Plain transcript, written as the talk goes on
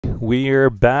We're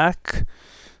back,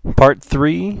 part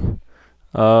 3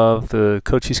 of the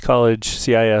Cochise College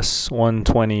CIS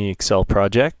 120 Excel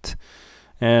project.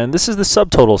 And this is the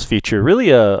subtotals feature, really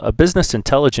a business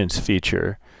intelligence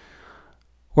feature.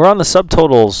 We're on the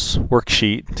subtotals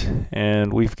worksheet,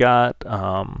 and we've got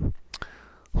a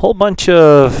whole bunch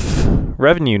of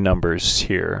revenue numbers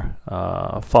here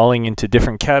falling into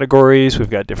different categories. We've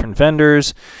got different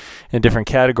vendors in different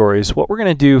categories. What we're going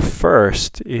to do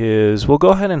first is we'll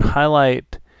go ahead and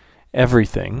highlight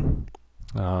everything.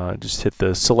 Just hit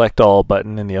the select all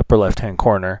button in the upper left hand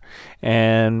corner,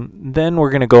 and then we're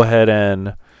going to go ahead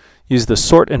and use the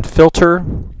sort and filter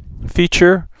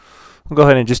feature. We'll go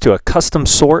ahead and just do a custom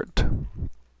sort,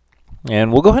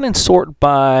 and we'll go ahead and sort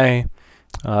by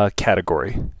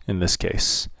category in this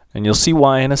case, and you'll see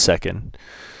why in a second.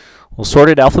 We'll sort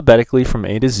it alphabetically from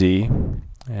A to Z,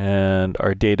 and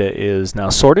our data is now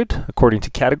sorted according to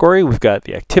category. We've got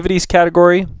the activities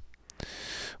category,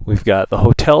 we've got the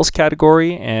hotels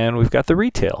category, and we've got the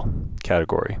retail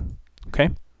category.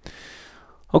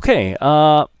 Okay,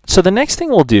 so the next thing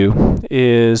we'll do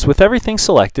is, with everything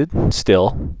selected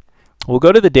still, we'll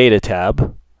go to the data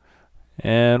tab,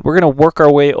 and we're going to work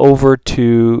our way over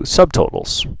to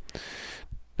subtotals.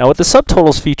 Now what the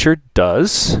subtotals feature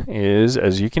does is,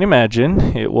 as you can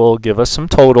imagine, it will give us some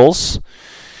totals.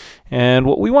 And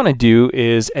what we want to do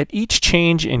is, at each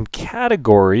change in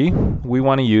category, we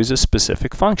want to use a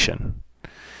specific function.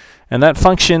 And that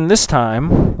function this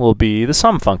time will be the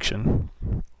sum function.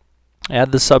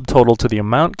 Add the subtotal to the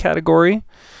amount category.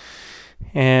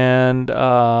 And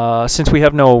since we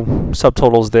have no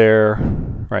subtotals there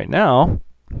right now,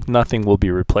 nothing will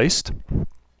be replaced.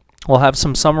 We'll have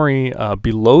some summary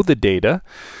below the data,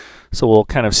 so we'll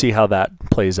kind of see how that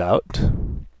plays out.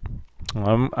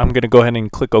 I'm going to go ahead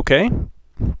and click OK.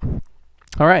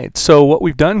 All right, so what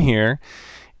we've done here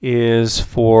is,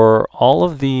 for all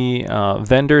of the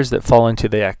vendors that fall into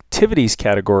the activities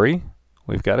category,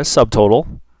 we've got a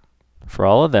subtotal for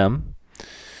all of them.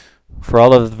 For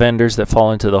all of the vendors that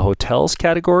fall into the hotels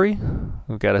category,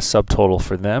 we've got a subtotal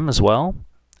for them as well.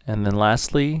 And then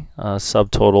lastly, a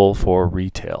subtotal for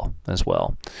retail as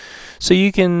well. So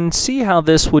you can see how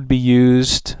this would be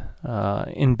used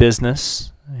in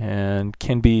business and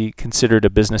can be considered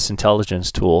a business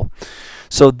intelligence tool.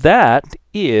 So that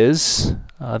is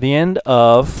the end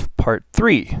of part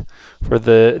 3 for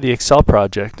the Excel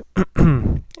project.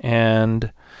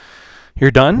 And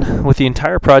you're done with the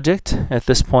entire project at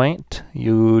this point.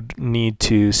 You'd need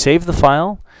to save the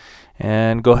file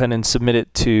and go ahead and submit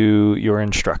it to your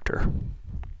instructor.